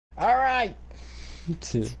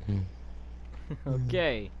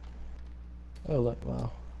Okay. Oh look,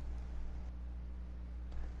 wow.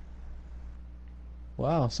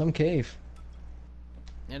 Wow, some cave.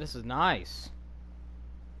 Yeah, this is nice.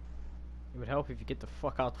 It would help if you get the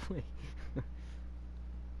fuck out the way.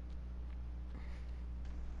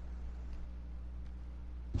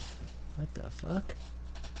 What the fuck?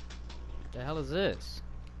 The hell is this?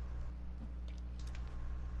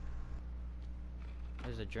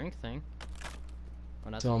 There's a drink thing.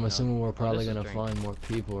 Oh, that's So I'm no. assuming we're Oh, probably this is gonna drink. find more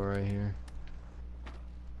people right here.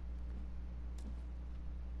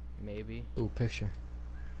 Maybe. Ooh, picture.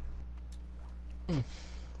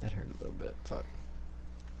 That hurt a little bit. Fuck.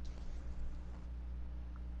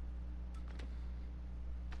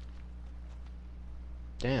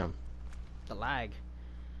 Damn. The lag.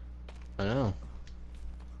 I know.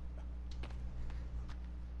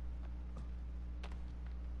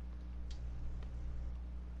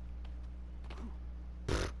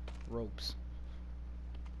 Ropes.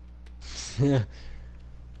 Yeah.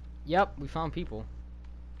 Yep, we found people.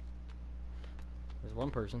 There's one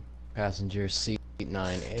person. Passenger seat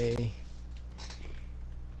 9A.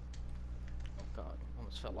 Oh god,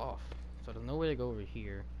 almost fell off. So there's no way to go over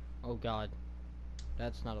here. Oh god.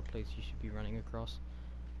 That's not a place you should be running across.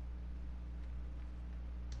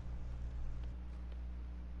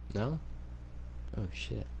 No? Oh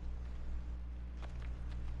shit.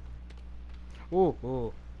 Ooh,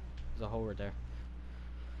 ooh. There's a hole right there.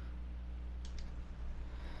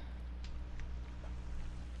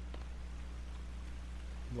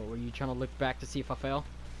 What, were you trying to look back to see if I fell?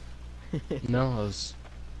 No, I was.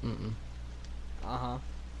 Uh-huh.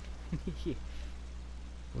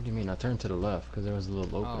 What do you mean? I turned to the left because there was a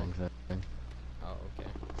little opening thing. Oh, okay.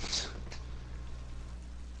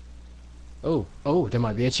 Oh, oh, there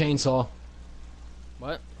might be a chainsaw.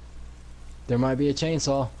 What? There might be a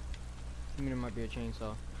chainsaw. I mean, there might be a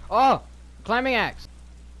chainsaw. Oh! Climbing axe!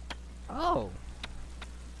 Oh!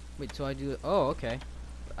 Wait, so I do... Oh, okay.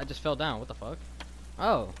 I just fell down. What the fuck?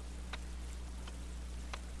 Oh.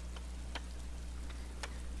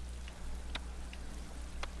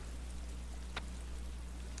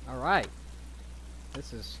 Alright.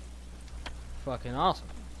 This is fucking awesome.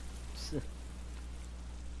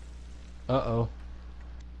 Uh-oh.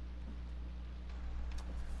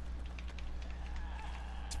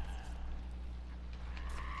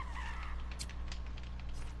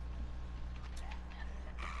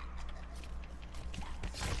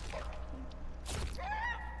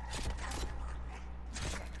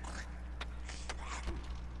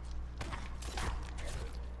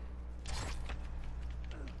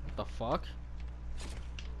 What the fuck?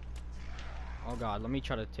 Oh god, let me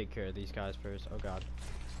try to take care of these guys first. Oh god.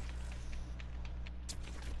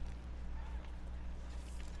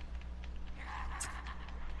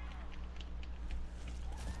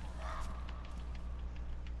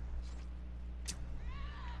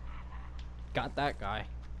 Got that guy.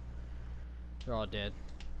 They're all dead.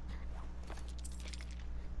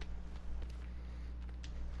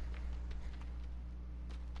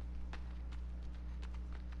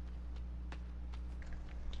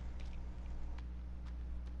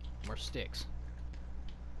 More sticks.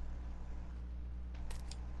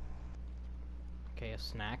 Okay, a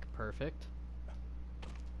snack. Perfect.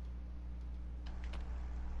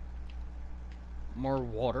 More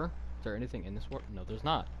water. Is there anything in this water? No, there's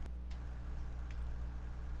not.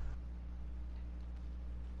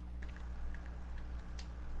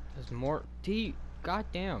 There's more.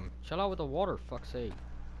 Goddamn. Chill out with the water, fuck's sake.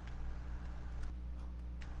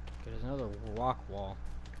 Okay, there's another rock wall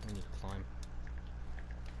we need to climb.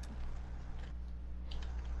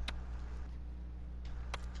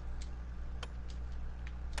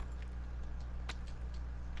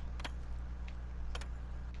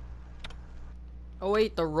 Oh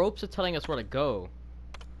wait, the ropes are telling us where to go.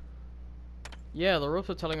 Yeah, the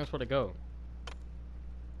ropes are telling us where to go.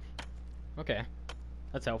 Okay.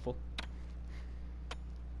 That's helpful.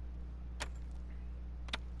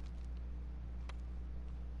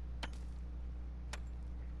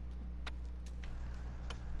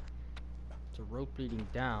 It's a rope leading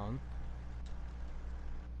down.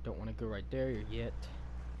 Don't want to go right there yet.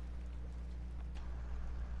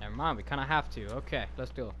 Never mind, we kind of have to. Okay,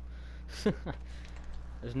 let's go.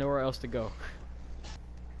 There's nowhere else to go.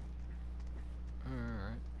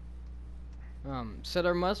 Alright. So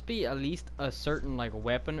there must be at least a certain, like,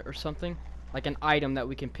 weapon or something. Like an item that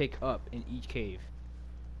we can pick up in each cave.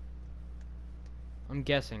 I'm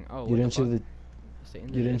guessing. Oh, You what the didn't see fuck? the What's the end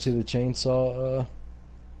of you didn't this? see the chainsaw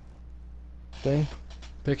thing?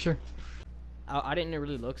 Picture? I didn't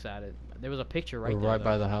really look at it. There was a picture right Or there, right though.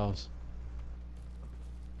 by the house.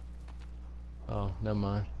 Oh, never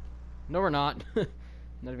mind. No, we're not.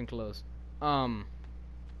 Not even close. Hold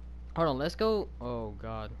on, let's go. Oh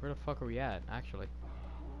god, where the fuck are we at, actually?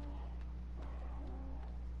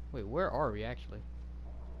 Wait, where are we, actually?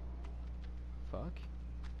 Fuck.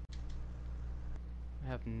 I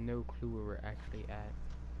have no clue where we're actually at.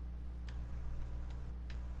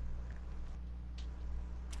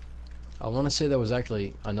 I want to say there was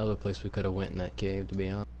actually another place we could have went in that cave, to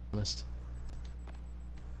be honest.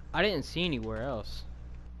 I didn't see anywhere else.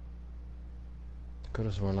 Could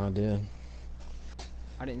have sworn I did.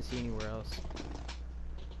 I didn't see anywhere else.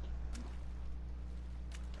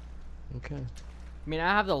 Okay. I mean, I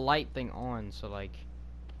have the light thing on, so like,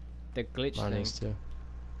 the glitch Mine thing. is too.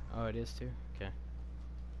 Oh, it is too? Okay.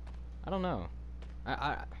 I don't know.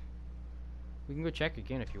 We can go check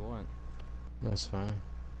again if you want. That's fine.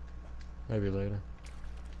 Maybe later.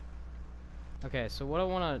 Okay, so what I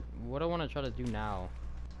wanna try to do now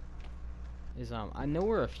is I know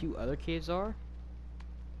where a few other caves are,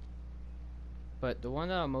 but the one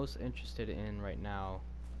that I'm most interested in right now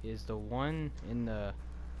is the one in the,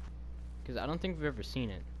 because I don't think we've ever seen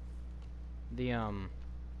it. The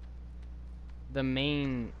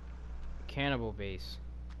main cannibal base.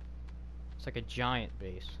 It's like a giant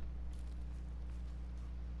base.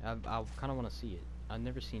 I kind of want to see it. I've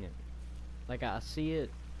never seen it. Like I see it.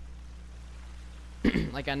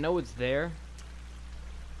 Like I know it's there.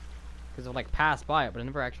 Because I've like passed by it, but I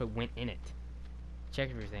never actually went in it. Check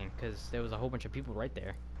everything, because there was a whole bunch of people right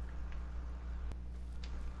there.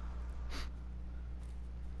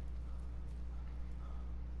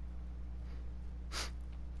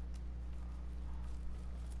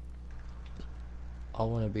 I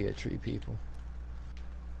want to be a tree people.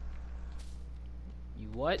 You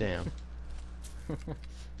what? Damn.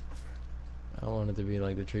 I wanted to be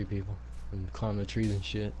like the tree people and climb the trees and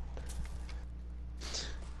shit.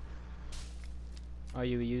 Are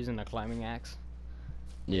you using a climbing axe?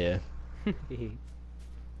 Yeah.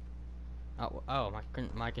 oh,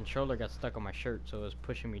 my controller got stuck on my shirt, so it was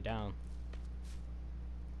pushing me down.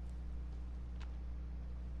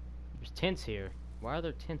 There's tents here. Why are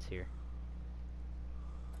there tents here?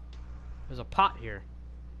 There's a pot here.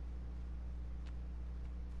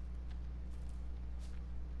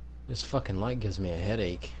 This fucking light gives me a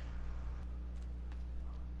headache.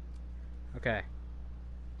 Okay.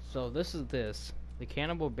 So this is this. The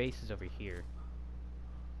cannibal base is over here.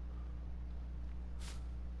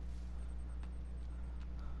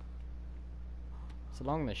 It's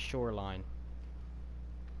along the shoreline.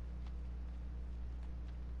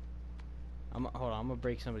 Hold on, I'm gonna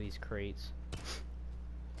break some of these crates.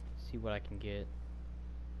 See what I can get.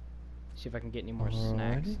 See if I can get any more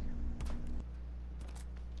snacks.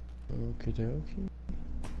 Okie dokie.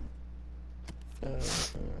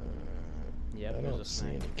 Yep, I there's don't a see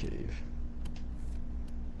snack. any cave.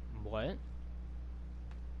 What?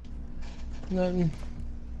 Nothing.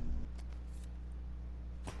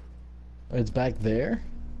 It's back there?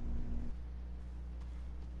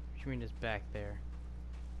 What do you mean it's back there?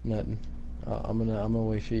 Nothing. I'm gonna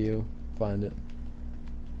wait for you. Find it.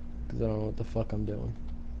 Cause I don't know what the fuck I'm doing.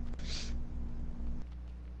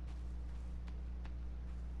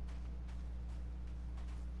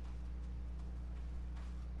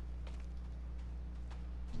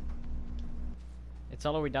 It's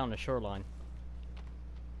all the way down the shoreline.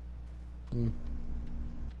 Hmm.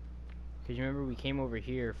 Cause you remember we came over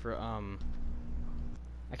here for I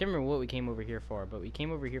can't remember what we came over here for, but we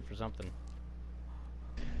came over here for something.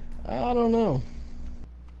 I don't know.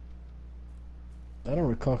 I don't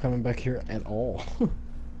recall coming back here at all.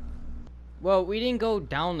 Well, we didn't go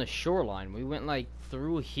down the shoreline. We went like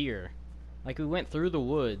through here. Like we went through the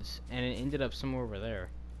woods and it ended up somewhere over there.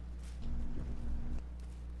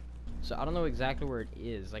 So I don't know exactly where it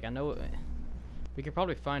is. Like I know we could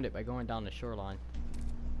probably find it by going down the shoreline.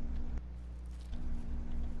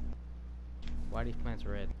 Why are these plants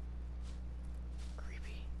red?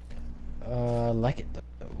 Creepy. I like it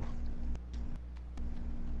though.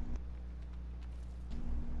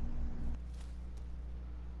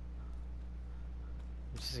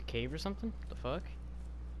 Is this a cave or something? The fuck?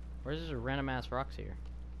 Or is this a random ass rocks here?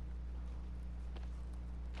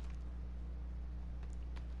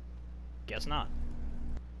 Guess not.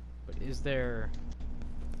 But is there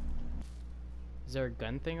a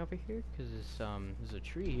gun thing over here? Cause there's a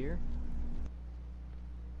tree here.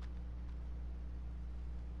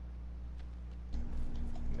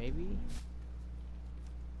 Maybe?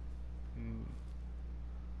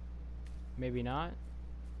 Maybe not?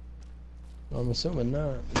 I'm assuming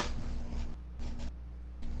not.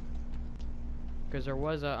 Because there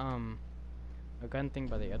was a gun thing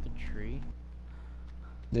by the other tree.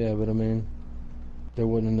 Yeah, but I mean, There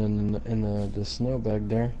wasn't in the snow back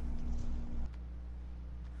there.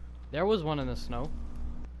 There was one in the snow.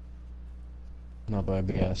 Not by a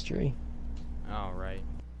big ass tree. Oh, right.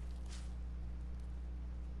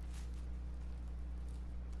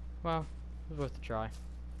 Well, it was worth a try.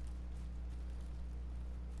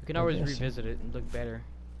 We can I always guess so. revisit it and look better.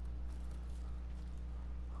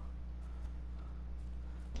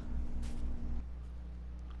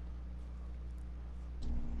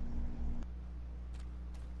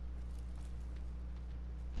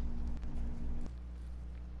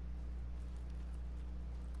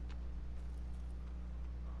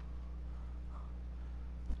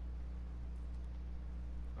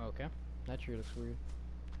 Okay, that tree looks weird.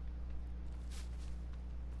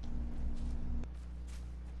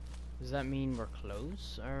 Does that mean we're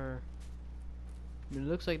close, or I mean, it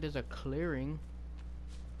looks like there's a clearing,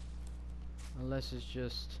 unless it's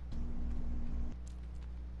just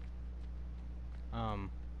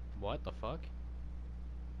what the fuck?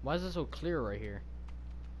 Why is it so clear right here?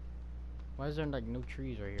 Why is there like no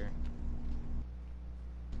trees right here?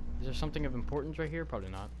 Is there something of importance right here? Probably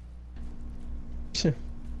not.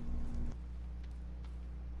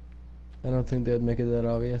 I don't think they'd make it that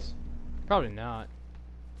obvious. Probably not.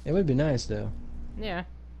 It would be nice though, Yeah.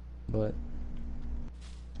 but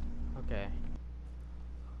Okay.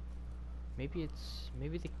 Maybe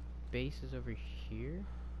the base is over here?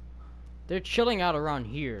 They're chilling out around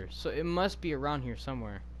here, so it must be around here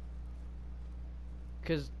somewhere.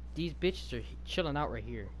 Cause these bitches are chilling out right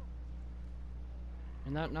here.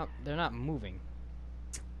 And they're not moving.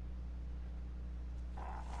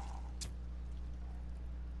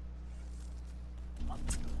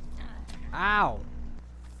 Ow!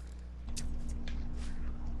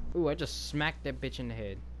 Ooh, I just smacked that bitch in the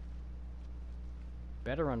head.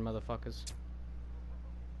 Better run, motherfuckers.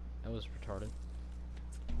 That was retarded.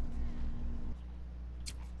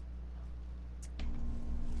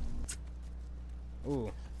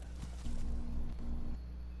 Ooh.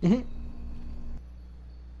 Mhm.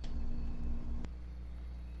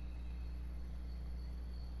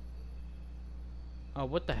 Oh,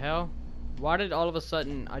 what the hell? Why did all of a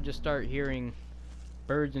sudden I just start hearing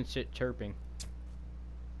birds and shit chirping?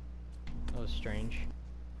 That was strange.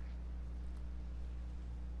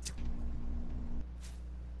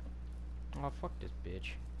 Oh, fuck this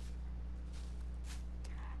bitch.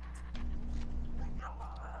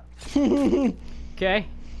 Okay.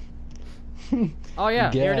 Oh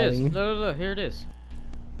yeah, here it is. Gang. Look, here it is.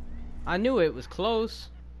 I knew it was close.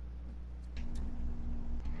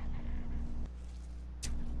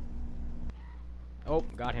 Oh,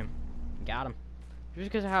 got him. Got him. Just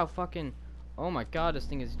because of how fucking... Oh my god,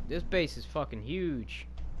 this base is fucking huge.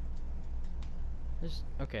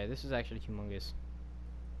 Okay, this is actually humongous.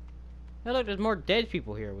 Hey look, there's more dead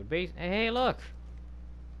people here with base. Hey, look.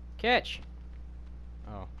 Catch.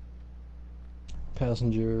 Oh.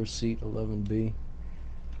 Passenger seat 11B.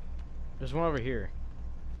 There's one over here.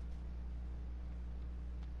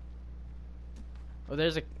 Oh,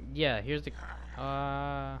 there's a... Yeah, here's the...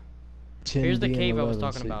 Here's the 10B cave and I was 11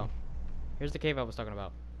 talking seat. about. Here's the cave I was talking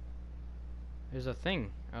about. There's a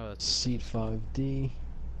thing. Oh, that's... Seat 5D.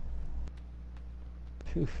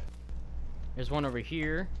 Phew. There's one over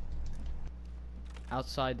here.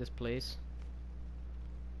 Outside this place.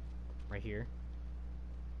 Right here.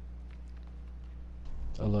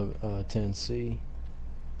 10C.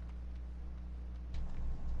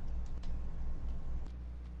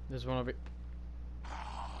 There's one over...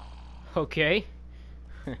 Okay.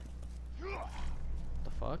 The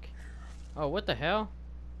fuck? Oh, what the hell?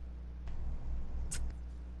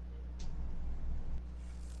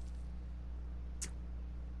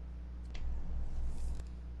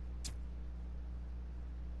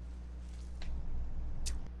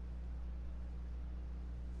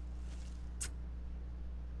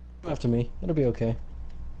 After me. It'll be okay.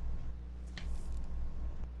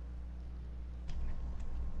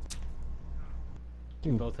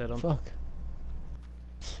 You both hit him. Fuck.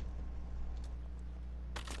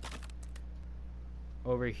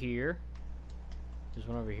 Over here. There's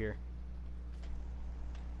one over here.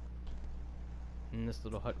 In this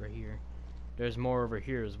little hut right here. There's more over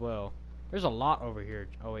here as well. There's a lot over here.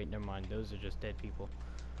 Oh wait, never mind. Those are just dead people.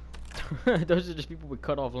 Those are just people with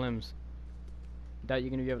cut off limbs. Doubt you're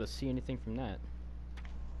gonna be able to see anything from that.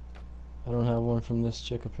 I don't have one from this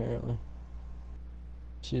chick apparently.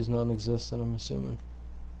 She's non-existent, I'm assuming.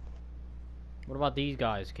 What about these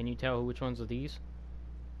guys? Can you tell which ones are these?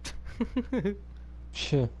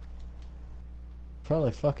 Shit.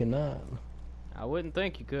 Probably fucking not. I wouldn't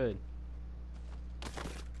think you could.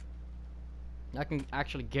 I can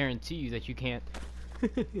actually guarantee you that you can't.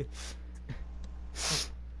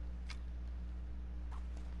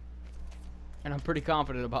 And I'm pretty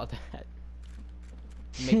confident about that.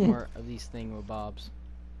 Make more of these thingamabobs.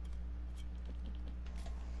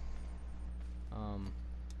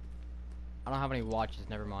 I don't have any watches,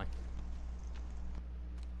 never mind.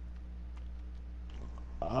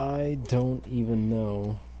 I don't even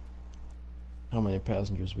know how many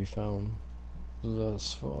passengers we found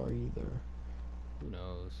thus far either. Who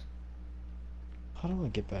knows? How do I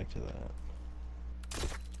get back to that?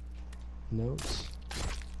 Notes?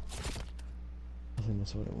 I think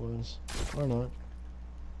that's what it was. Or not.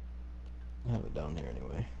 I have it down here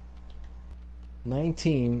anyway.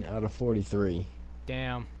 19 out of 43.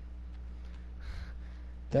 Damn.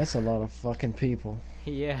 That's a lot of fucking people.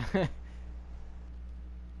 Yeah.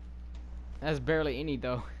 That's barely any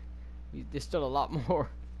though. There's still a lot more.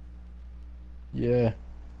 Yeah.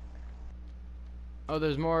 Oh,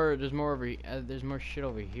 there's more over. There's more shit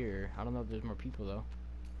over here. I don't know if there's more people though.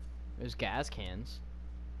 There's gas cans.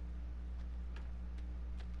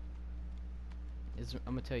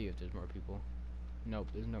 I'm gonna tell you if there's more people. Nope,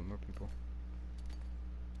 there's no more people.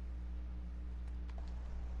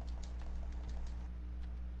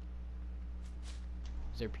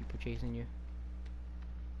 Is there people chasing you?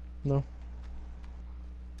 No.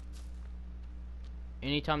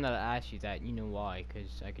 Anytime that I ask you that, you know why,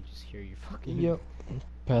 because I could just hear you fucking... Yep.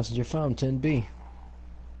 Passenger found 10B.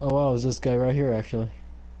 Oh wow, is this guy right here actually?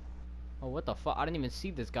 Oh, what the fuck? I didn't even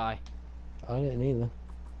see this guy. I didn't either.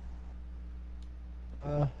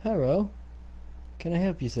 Hello. Can I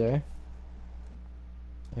help you, sir?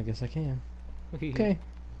 I guess I can. Okay.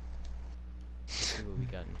 Let's see what we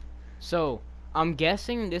got. So, I'm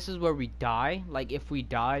guessing this is where we die. Like, if we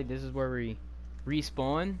die, this is where we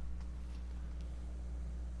respawn.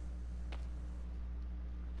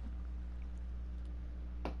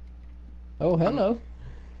 Oh, hello.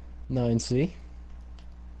 9C.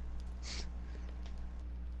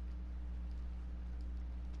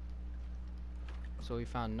 So we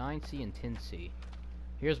found 9C and 10C.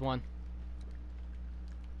 Here's one.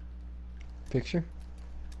 Picture?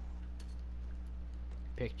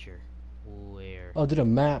 Picture. Where? Oh, did a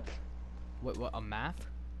map. What, a map?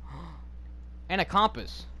 And a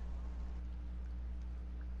compass.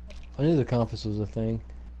 I knew the compass was a thing.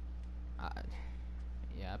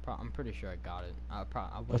 Yeah, I'm pretty sure I got it. I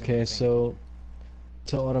wasn't Okay, paying so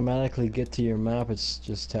to automatically get to your map, it's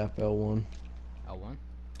just tap L1. L1?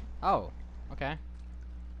 Oh, okay.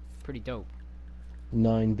 Pretty dope.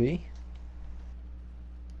 9B.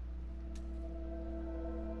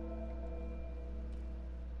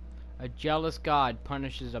 A jealous god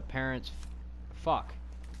punishes a parent's fuck.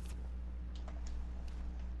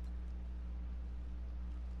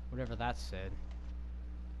 Whatever that said.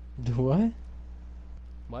 What?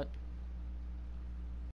 What?